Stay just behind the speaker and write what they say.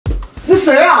那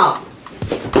谁啊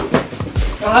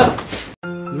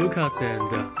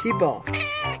？Lucas&Kibo。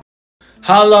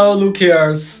Hello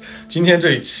Lucas， 今天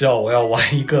这一期我要玩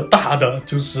一个大的，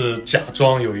就是假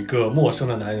装有一个陌生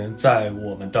的男人在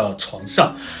我们的床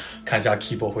上，看一下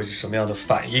Kibo 会是什么样的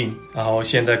反应。然后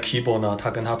现在 Kibo 呢，他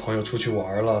跟他朋友出去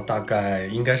玩了，大概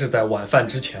应该是在晚饭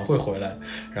之前会回来。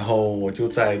然后我就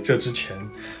在这之前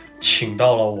请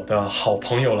到了我的好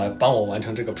朋友来帮我完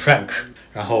成这个 prank。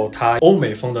然后他欧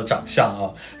美风的长相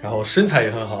啊，然后身材也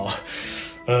很好，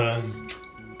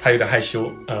他有点害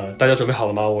羞，大家准备好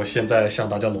了吗？我现在向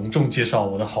大家隆重介绍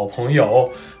我的好朋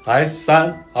友，来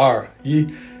，3、2、1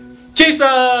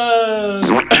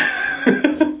 ，Jason 。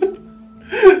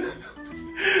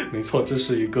没错，这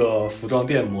是一个服装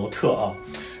店模特啊，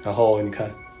然后你看，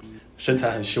身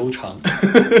材很修长。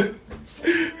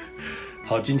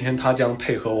好，今天他将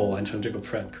配合我完成这个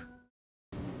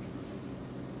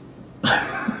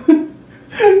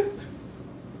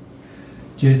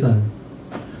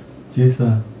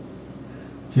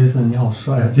prank。Jason， 你好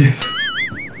帅啊 ，Jason！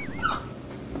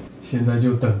 现在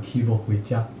就等 Kibo 回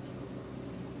家。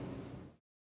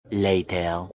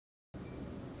Later。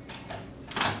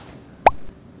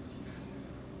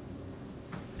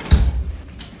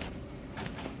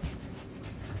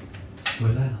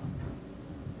回来了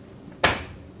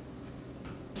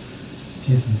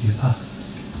 ，Jason 别怕，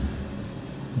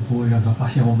我不会让他发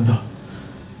现我们的。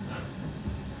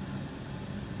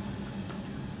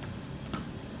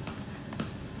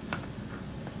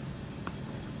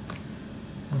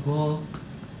老公，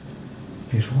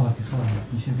别说话，别说话，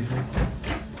你先别说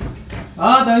话。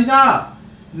啊，等一下，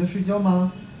你在睡觉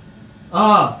吗？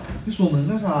啊，你锁门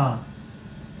干啥？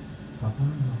咋办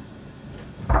呢？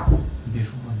你别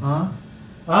说话。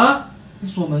啊？你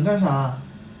锁门干啥？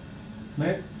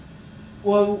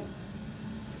我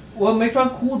没穿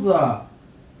裤子。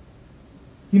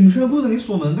你没穿裤子，你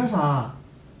锁门干啥？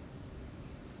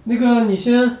那个，你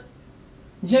先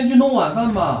去弄晚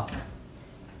饭吧。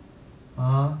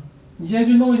啊？你先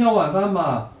去弄一下晚饭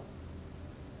吧。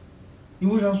你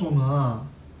为啥锁门啊？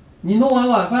你弄完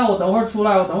晚饭，我等会儿出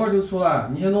来，我等会儿就出来。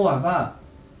你先弄晚饭。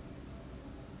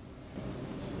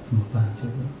怎么办，杰哥？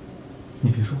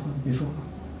你别说话，你别说话。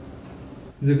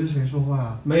你在跟谁说话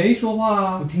啊？没说话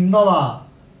啊。我听到了。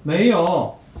没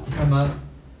有。你开门。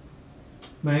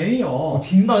没有。我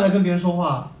听到你在跟别人说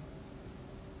话。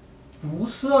不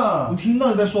是啊。我听到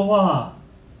你在说话了。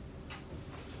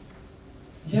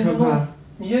你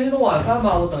先去弄晚饭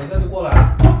吧，我等一下就过来。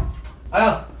哎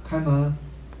呀，开门。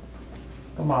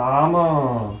干嘛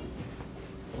嘛？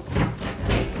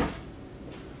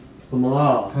怎么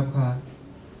了？开不开？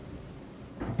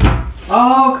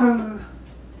啊，开。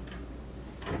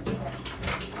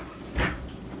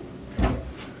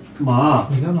干嘛？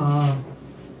你干嘛？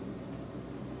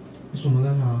你锁门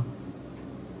干啥？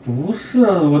不是，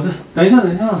我这等一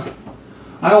下。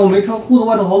哎呀，我没穿裤子，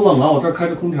外头好冷啊，我这儿开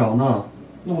着空调呢。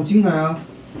那我进来啊。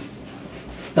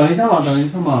等一下嘛，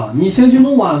你先去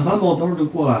弄晚饭吧，我等会儿就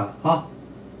过来啊。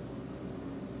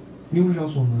你为啥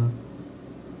锁门？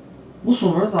我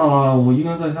锁门咋了？我一个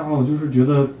人在家，我就是觉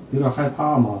得有点害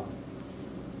怕嘛，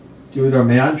就有点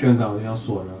没安全感，我就想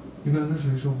锁着。你刚才跟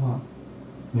谁说话？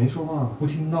没说话。我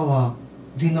听到啊，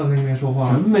我听到你跟那边说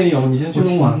话。真没有，你先去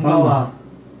弄晚饭吧。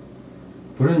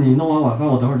不是，你弄完晚饭，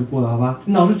我等会儿就过来，好吧？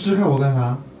你老是支开我干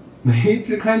啥？没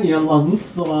支开你，冷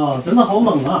死了，真的好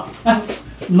冷啊！哎，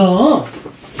冷，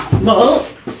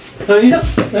等一下，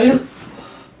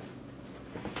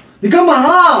你干嘛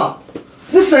啊？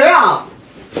那谁啊？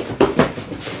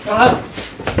啊！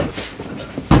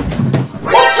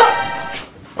我操！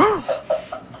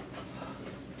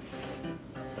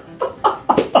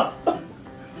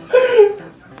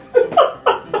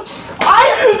哎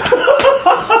呀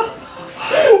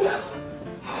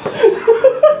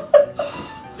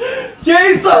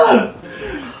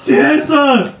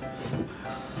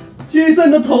！Jason，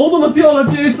 你的头怎么掉了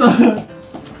 ？Jason，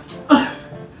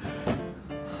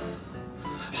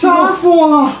 吓死我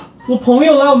了！我朋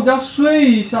友来我们家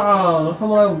睡一下，他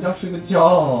们来我们家睡个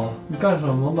觉。你干什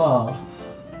么嘛？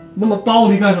那么暴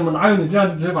力干什么？哪有你这样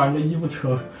就直接把人家衣服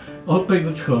被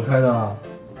子扯开的？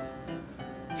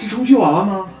是充气娃娃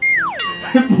吗？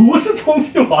不是充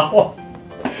气娃娃，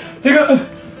这个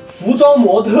服装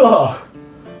模特。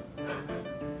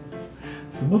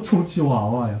什么充气娃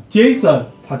娃呀 ？Jason，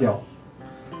 他叫。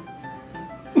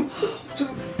这。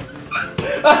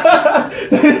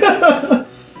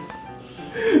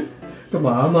干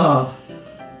嘛嘛？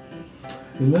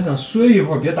你们想睡一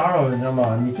会儿，别打扰人家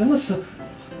嘛！你真的是，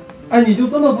哎，你就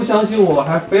这么不相信我，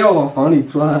还非要往房里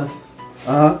钻，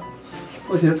啊？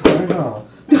拖鞋穿上。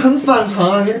你很反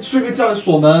常啊！你睡个觉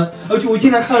锁门，而且我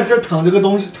进来看到这躺着个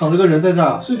东西，躺着个人在这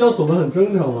儿。睡觉锁门很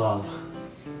正常嘛。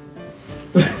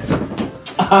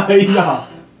哎呀，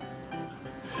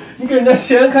你给人家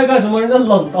掀开干什么？人家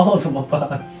冷到了怎么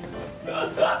办？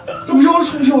这不就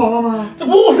是充气娃娃吗？这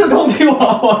不是充气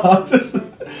娃娃，这是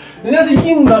人家是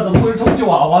硬的，怎么会是充气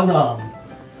娃娃呢？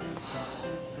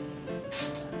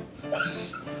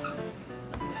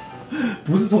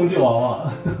不是充气娃娃，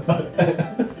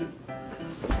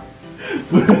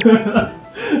不是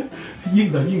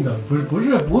硬的，不是，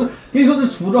跟你说这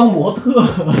服装模特，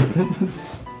真的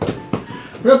是，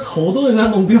人家头都人家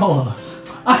弄掉了。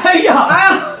哎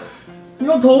呀，你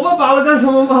把头发拔了干什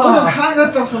么嘛？我想看一下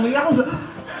长什么样子。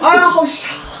哎呀，好吓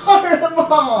人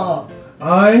呐！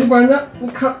哎，你把人家你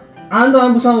看安都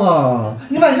安不上了。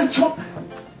你买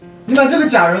这个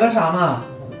假人干啥嘛？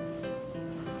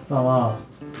咋了？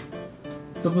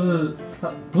这不是他，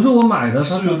不是我买的，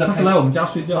他是来我们家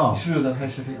睡觉。你是不是有在拍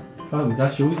视频？他来我们家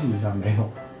休息一下，没有。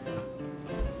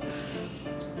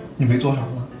你没做啥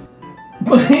吗？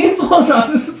没做啥，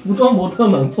这是服装模特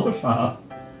能做啥？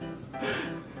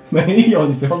没有，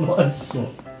你不要乱说。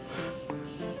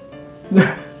那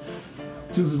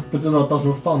就是不知道到时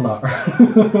候放哪儿。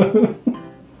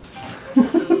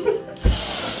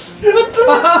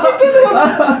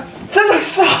真的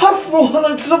吓死我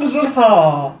了，知不知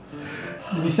道？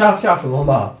你吓什么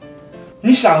嘛？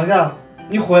你想一下，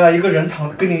你回来一个人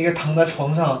跟你一个躺在床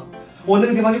上，我那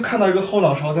个地方就看到一个后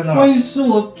脑勺在那儿。万一是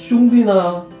我兄弟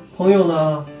呢？朋友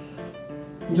呢？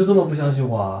你就这么不相信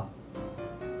我啊？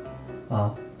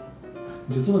啊？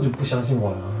你就这么就不相信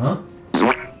我了啊？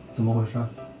怎么回事？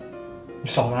你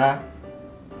少来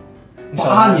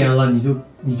！8年了，你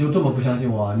就这么不相信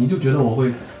我啊？你就觉得我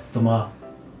会怎么？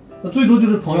那最多就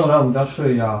是朋友来我们家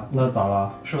睡呀，那咋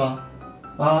了？是吧？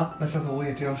啊，那下次我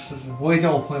也这样试试，我也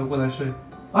叫我朋友过来睡。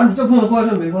啊，你叫朋友过来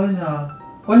睡没关系啊，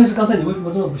关键是刚才你为什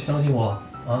么这么不相信我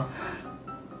啊？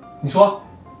你说，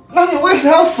那你为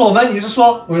啥要锁门？你是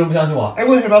说为什么不相信我？哎，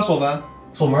为什么要锁门？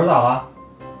锁门咋了？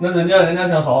那人家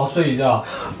想好好睡一觉。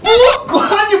不管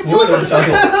你为什么不相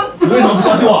信我？你为什么不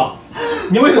相信我？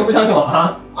你为什么不相信我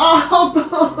啊？好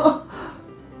的。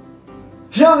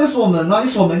谁让你锁门呢？你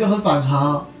锁门就很反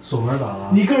常。锁门咋了？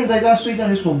你一个人在家睡觉，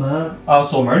你锁门啊？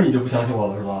锁门你就不相信我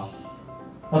了是吧？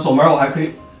那锁门我还可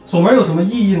以，锁门有什么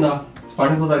意义呢？反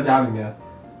正都在家里面。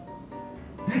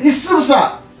你是不是？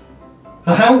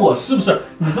还我是不是？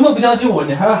你这么不相信我，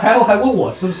你还问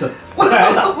我是不是？我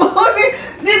来的。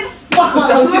你不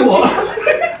相信我？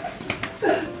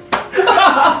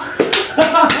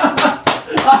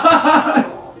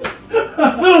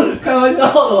开玩笑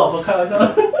的，老婆，开玩笑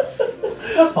的。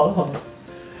好了。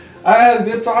哎，你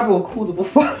别抓住我裤子不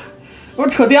放，我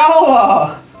扯掉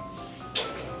了。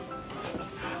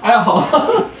哎呀，好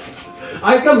了。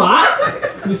哎，干嘛？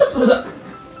你是不是？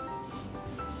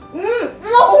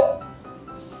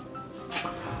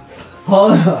好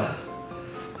了，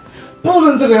不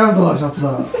能这个样子了，小次。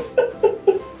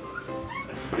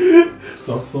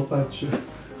走，做饭去，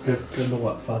跟着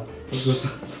晚饭，走。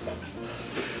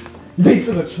没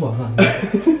资格吃晚饭。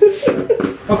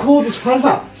把裤子穿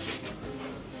上。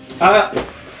哎，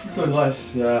这乱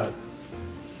写。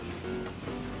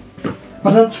把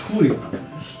它处理了。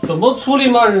怎么处理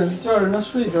嘛？叫人家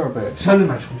睡觉呗。山里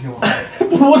买充气娃娃。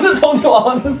不是充气娃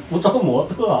娃，这是服装模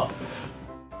特。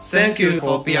Thank you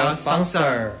for being a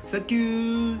sponsor. Thank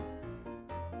you.